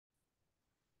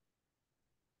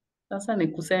Sasa ni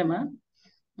kusema.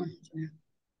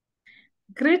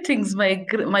 Greetings,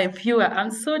 my viewer.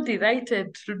 I'm so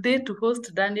delighted today to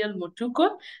host Daniel Mutuku,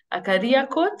 a career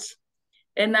coach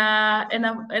and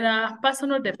a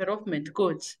personal development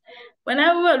coach. When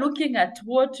I were looking at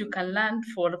what you can learn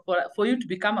for you to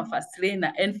become a first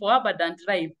trainer and for abundant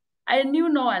life, I knew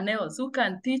no one else who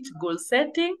can teach goal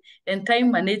setting and time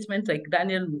management like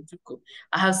Daniel Mutuku.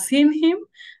 I've seen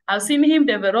him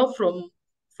develop from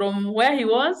where he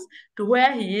was to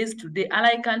where he is today. And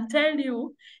I can tell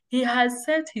you, he has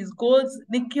set his goals,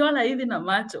 nikiona hivi na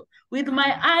macho, with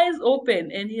my eyes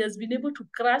open, and he has been able to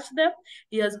crush them.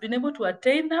 He has been able to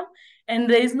attain them. And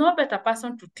there is no better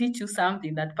person to teach you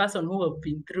something than person who have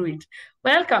been through it.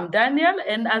 Welcome, Daniel.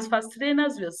 And as first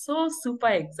trainers, we are so super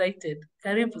excited.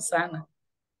 Karibu sana.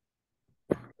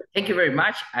 Thank you very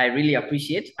much. I really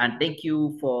appreciate, and thank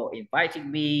you for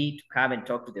inviting me to come and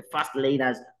talk to the first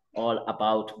learners all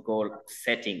about goal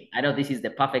setting. I know this is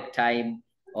the perfect time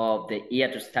of the year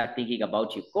to start thinking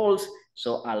about your goals.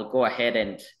 So I'll go ahead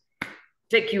and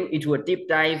take you into a deep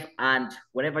dive, and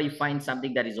whenever you find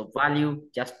something that is of value,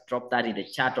 just drop that in the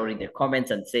chat or in the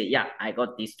comments and say, yeah, I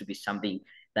got this to be something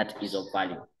that is of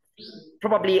value.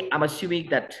 Probably, I'm assuming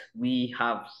that we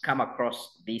have come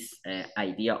across this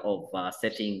idea of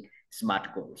setting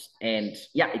SMART goals. And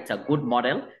yeah, it's a good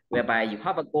model whereby you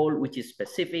have a goal which is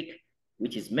specific,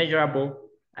 which is measurable,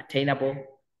 attainable,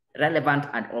 relevant,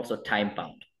 and also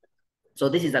time-bound. So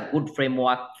this is a good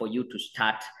framework for you to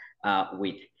start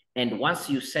with. And once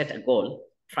you set a goal,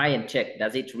 try and check,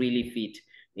 does it really fit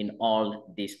in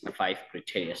all these 5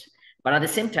 criteria? But at the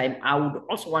same time, I would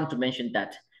also want to mention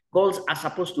that goals are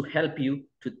supposed to help you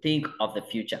to think of the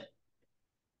future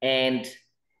and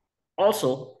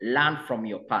also learn from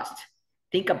your past.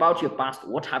 Think about your past.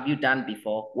 What have you done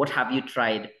before? What have you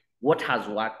tried? What has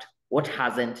worked? What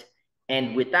hasn't?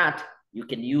 And with that, you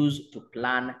can use to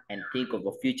plan and think of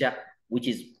a future which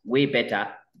is way better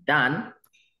than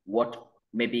what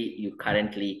maybe you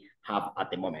currently have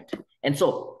at the moment. And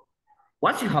so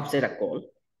once you have set a goal,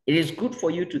 it is good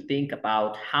for you to think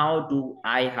about, how do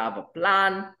I have a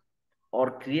plan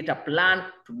or create a plan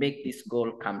to make this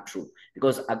goal come true?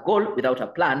 Because a goal without a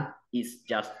plan is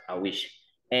just a wish.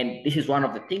 And this is one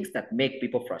of the things that make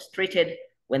people frustrated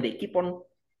when they keep on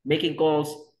making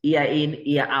goals year in,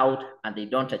 year out, and they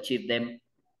don't achieve them.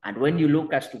 And when you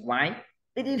look as to why,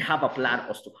 they didn't have a plan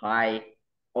as to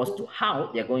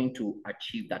how they're going to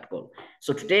achieve that goal.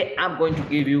 So today I'm going to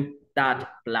give you that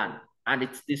plan. And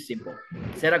it's this simple.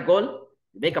 Set a goal,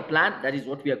 make a plan. That is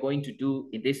what we are going to do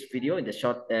in this video in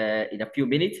a few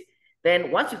minutes.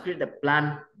 Then once you create the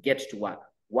plan, get to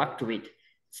work to it,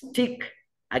 stick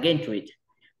again to it.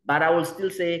 But I will still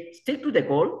say, stick to the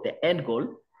goal, the end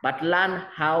goal, but learn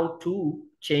how to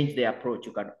change the approach.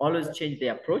 You can always change the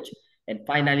approach, and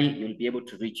finally you'll be able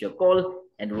to reach your goal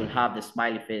and will have the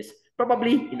smiley face,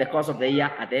 probably in the course of the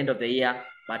year, at the end of the year,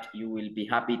 but you will be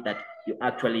happy that you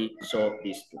actually saw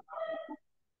this through.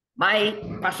 My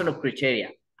personal criteria.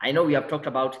 I know we have talked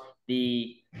about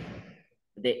the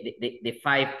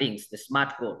 5 things: the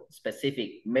SMART goal,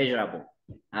 specific, measurable,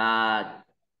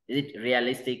 is it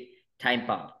realistic, time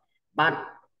bound. But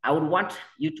I would want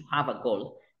you to have a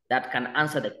goal that can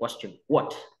answer the question,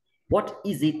 what? What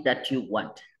is it that you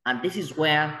want? And this is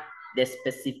where the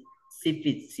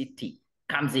specificity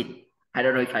comes in. I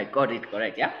don't know if I got it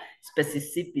correct, yeah?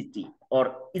 Specificity,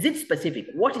 or is it specific?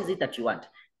 What is it that you want?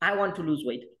 I want to lose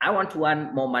weight. I want to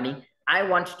earn more money. I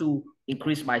want to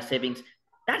increase my savings.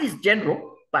 That is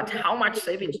general, but how much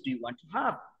savings do you want to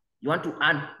have? You want to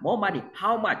earn more money.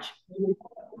 How much?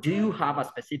 Do you have a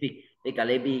specific, like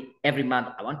maybe every month,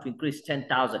 I want to increase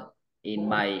 10,000 in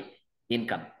my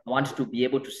income. I want to be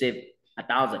able to save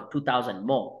 1,000, 2,000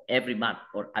 more every month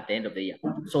or at the end of the year.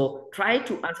 So try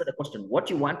to answer the question, what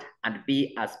you want, and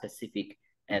be as specific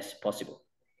as possible.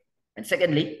 And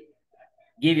secondly,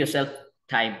 give yourself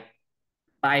time.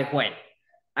 By when?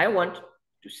 I want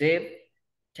to save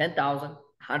 10,000,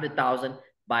 100,000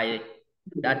 by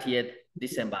that year,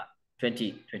 December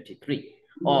 2023.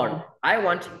 Or I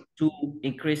want to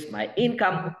increase my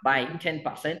income by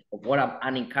 10% of what I'm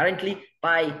earning currently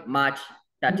by March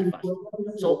 31st.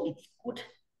 So it's good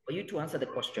for you to answer the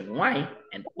question why,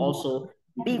 and also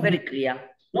be very clear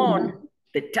on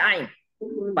the time,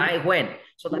 by when,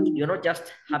 so that you're not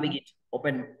just having it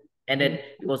open-ended,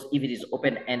 because if it is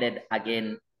open-ended,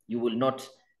 again, you will not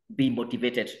be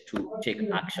motivated to take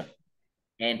action.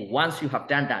 And once you have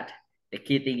done that, the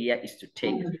key thing here is to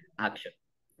take action.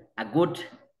 A good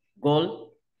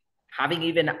goal, having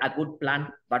even a good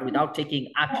plan, but without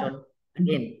taking action,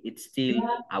 again, it's still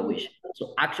a wish.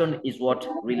 So action is what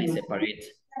really separates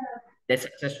They're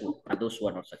successful and those who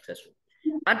are not successful.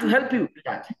 And to help you with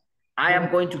that, I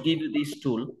am going to give you this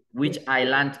tool, which I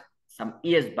learned some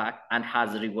years back and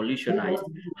has revolutionized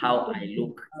how I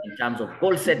look in terms of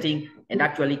goal setting and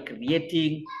actually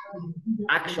creating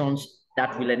actions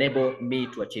that will enable me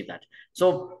to achieve that.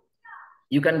 So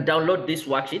you can download this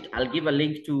worksheet. I'll give a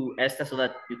link to Esther so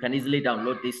that you can easily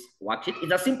download this worksheet.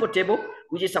 It's a simple table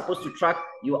which is supposed to track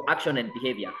your action and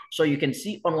behavior. So you can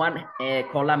see on one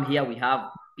column here, we have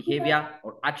behavior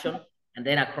or action. And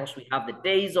then across, we have the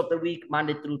days of the week,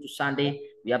 Monday through to Sunday.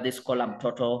 We have this column,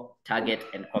 total, target,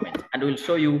 and comment. And we'll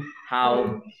show you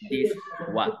how this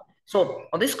works. So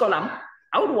on this column,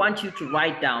 I would want you to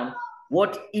write down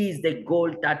what is the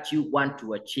goal that you want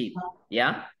to achieve.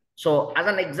 Yeah. So as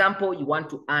an example, you want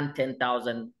to earn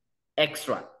 10,000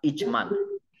 extra each month.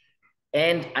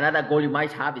 And another goal you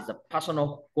might have is a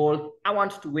personal goal. I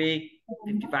want to weigh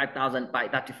 55,000 by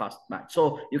 31st March.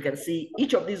 So you can see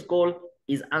each of these goals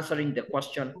is answering the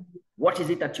question, what is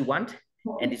it that you want?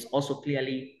 And it's also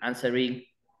clearly answering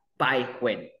by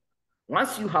when.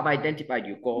 Once you have identified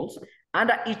your goals,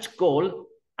 under each goal,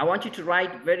 I want you to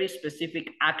write very specific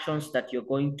actions that you're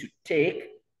going to take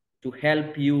to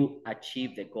help you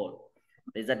achieve the goal.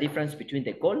 There's a difference between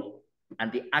the goal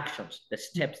and the actions, the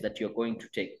steps that you're going to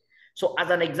take. So as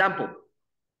an example,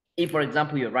 if, for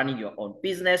example, you're running your own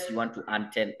business, you want to earn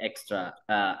 10 extra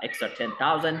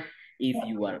 10,000. If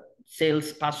you are a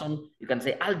salesperson, you can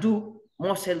say, I'll do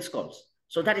more sales calls.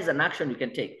 So that is an action you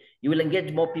can take. You will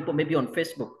engage more people, maybe on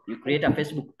Facebook. You create a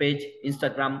Facebook page,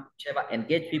 Instagram, whichever,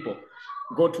 engage people.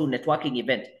 Go to networking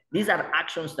event. These are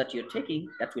actions that you're taking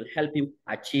that will help you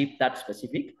achieve that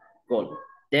specific goal.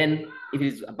 Then if it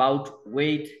is about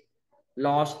weight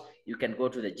loss, you can go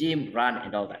to the gym, run,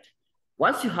 and all that.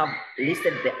 Once you have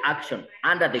listed the action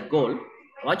under the goal,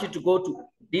 I want you to go to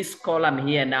this column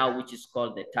here now, which is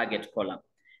called the target column.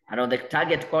 And on the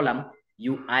target column,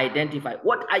 you identify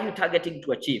what are you targeting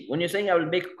to achieve. When you're saying I will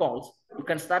make calls, you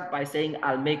can start by saying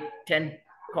I'll make 10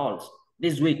 calls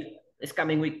this week, this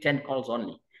coming week, 10 calls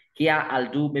only. Here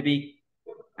I'll do maybe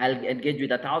I'll engage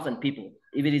with 1,000 people.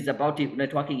 If it is about a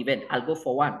networking event, I'll go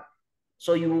for one.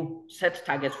 So you set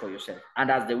targets for yourself.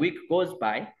 And as the week goes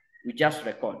by, you just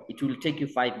record. It will take you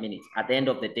 5 minutes at the end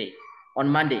of the day. On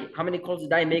Monday, how many calls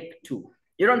did I make? 2.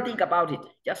 You don't think about it.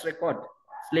 Just record.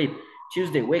 Sleep.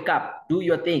 Tuesday, wake up. Do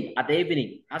your thing. At the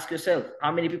evening, ask yourself,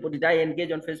 how many people did I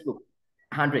engage on Facebook?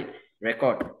 100.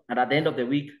 Record. And at the end of the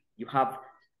week, you have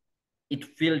it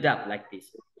filled up like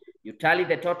this. You tally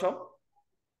the total.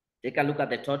 Take a look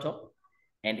at the total.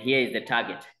 And here is the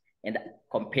target. And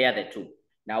compare the two.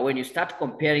 Now, when you start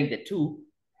comparing the two,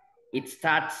 it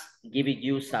starts giving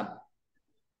you some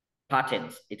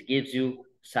patterns. It gives you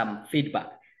some feedback.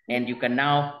 And you can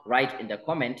now write in the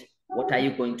comment, what are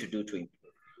you going to do to improve?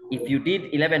 If you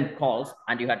did 11 calls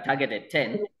and you had targeted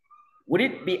 10, would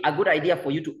it be a good idea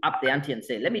for you to up the ante and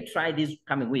say, let me try this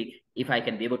coming week if I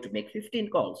can be able to make 15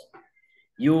 calls?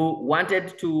 You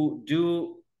wanted to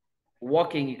do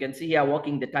walking. You can see here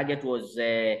walking, the target was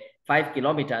 5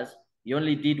 kilometers. You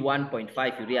only did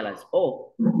 1.5, you realize,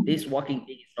 oh, this walking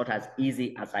thing is not as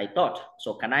easy as I thought.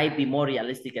 So can I be more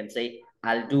realistic and say,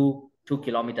 I'll do 2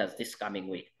 kilometers this coming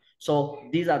week? So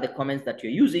these are the comments that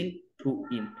you're using to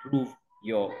improve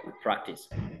your practice.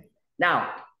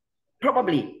 Now,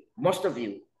 probably most of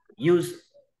you use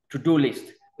to-do list,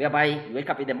 whereby you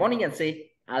wake up in the morning and say,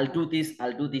 I'll do this,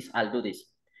 I'll do this, I'll do this.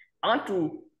 I want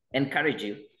to encourage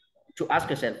you to ask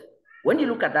yourself, when you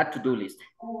look at that to-do list,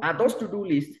 are those to-do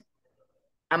lists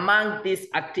among these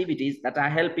activities that are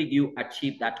helping you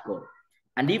achieve that goal?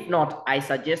 And if not, I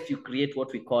suggest you create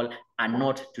what we call a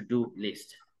not to-do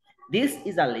list. This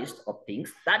is a list of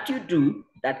things that you do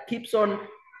that keeps on,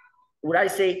 would I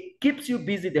say, keeps you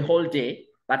busy the whole day.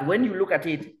 But when you look at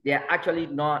it, they are actually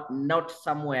not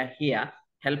somewhere here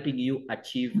helping you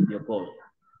achieve your goal.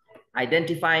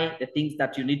 Identify the things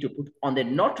that you need to put on the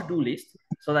not to-do list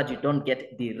so that you don't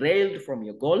get derailed from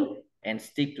your goal, and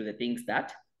stick to the things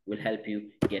that will help you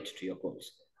get to your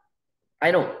goals.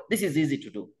 I know this is easy to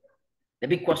do. The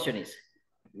big question is,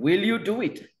 will you do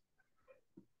it?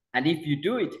 And if you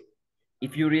do it,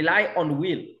 if you rely on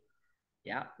will,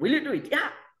 will you do it? Yeah.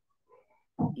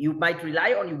 You might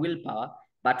rely on your willpower,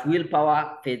 but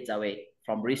willpower fades away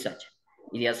from research.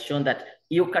 It has shown that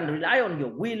you can rely on your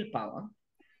willpower,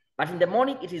 but in the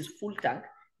morning it is full tank,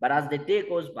 but as the day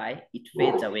goes by, it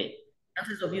fades away.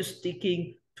 Chances of you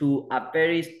sticking to a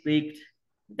very strict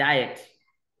diet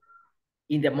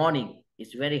in the morning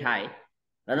is very high,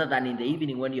 rather than in the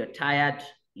evening when you're tired,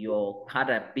 you had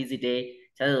a busy day,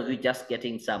 chances of you just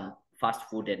getting some fast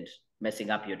food and messing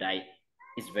up your diet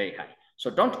is very high. So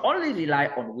don't only rely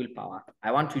on willpower.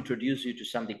 I want to introduce you to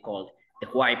something called the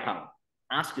why power.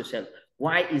 Ask yourself,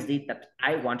 why is it that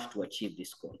I want to achieve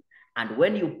this goal? And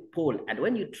when you pull and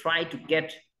when you try to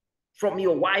get from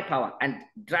your why power and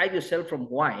drive yourself from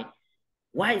why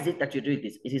is it that you're doing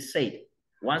this? It is said,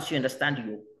 once you understand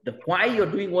the why you're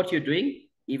doing what you're doing,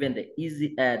 even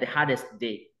the hardest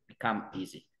day become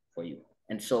easy for you.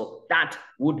 And so that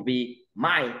would be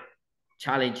my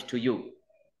challenge to you.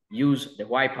 Use the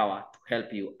why power to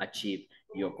help you achieve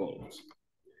your goals.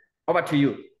 Over to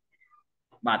you,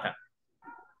 Martha.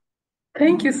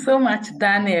 Thank you so much,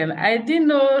 Daniel. I didn't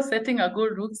know setting a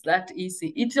goal looks that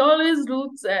easy. It always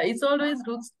looks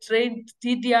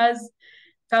tedious,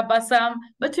 troublesome,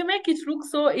 but you make it look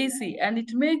so easy, and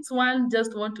it makes one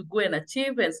just want to go and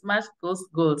achieve and smash those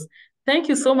goals. Thank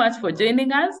you so much for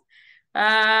joining us.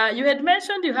 You had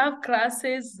mentioned you have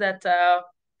classes that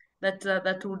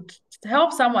would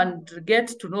help someone to get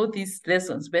to know these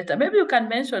lessons better. Maybe you can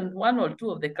mention one or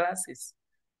two of the classes.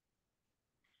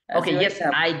 Okay, yes,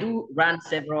 I do run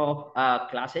several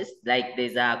classes. Like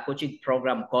there's a coaching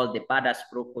program called the Badass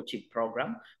Pro Coaching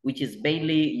Program, which is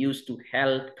mainly used to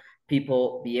help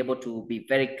people be able to be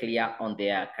very clear on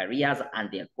their careers and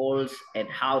their goals and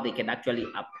how they can actually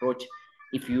approach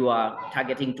if you are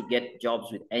targeting to get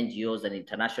jobs with NGOs and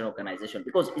international organizations,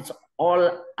 because it's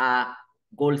all a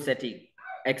goal setting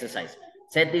exercise.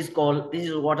 Set this goal, this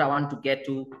is what I want to get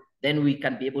to, then we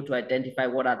can be able to identify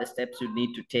what are the steps you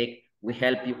need to take. We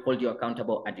help you, hold you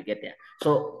accountable, and you get there.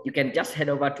 So you can just head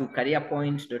over to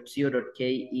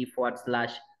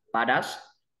careerpoint.co.ke/badass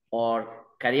or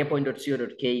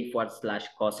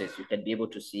careerpoint.co.ke/courses. You can be able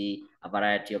to see a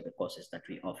variety of the courses that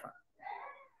we offer.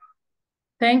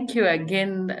 Thank you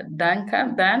again,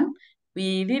 Dan.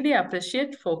 We really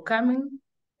appreciate for coming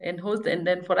and host, and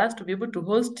then for us to be able to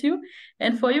host you.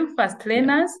 And for you fast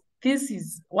learners, this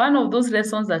is one of those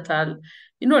lessons that are,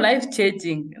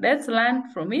 life-changing. Let's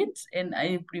learn from it and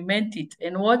implement it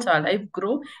and watch our life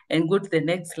grow and go to the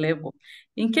next level.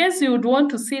 In case you would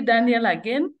want to see Daniel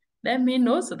again, let me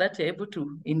know so that you're able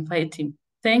to invite him.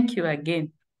 Thank you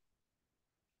again.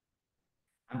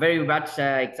 I'm very much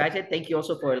excited. Thank you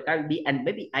also for welcoming me. And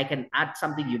maybe I can add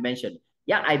something you mentioned.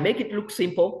 Yeah, I make it look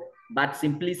simple, but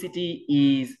simplicity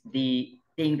is the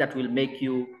thing that will make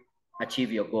you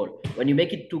achieve your goal. When you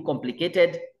make it too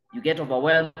complicated, you get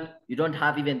overwhelmed. You don't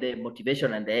have even the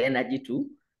motivation and the energy to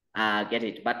get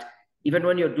it. But even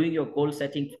when you're doing your goal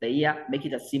setting for the year, make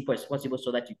it as simple as possible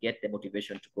so that you get the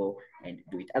motivation to go and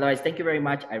do it. Otherwise, thank you very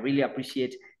much. I really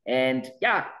appreciate. And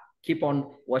yeah, keep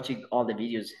on watching all the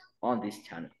videos on this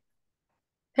channel.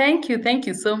 Thank you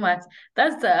so much.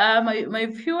 That's my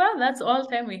viewer. That's all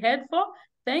time we had for.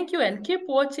 Thank you, and keep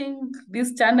watching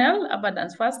this channel,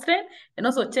 Abundance Fast Train, and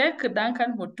also check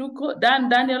Daniel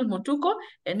Mutuku,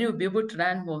 and you'll be able to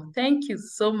learn more. Thank you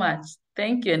so much.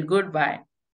 Thank you and goodbye.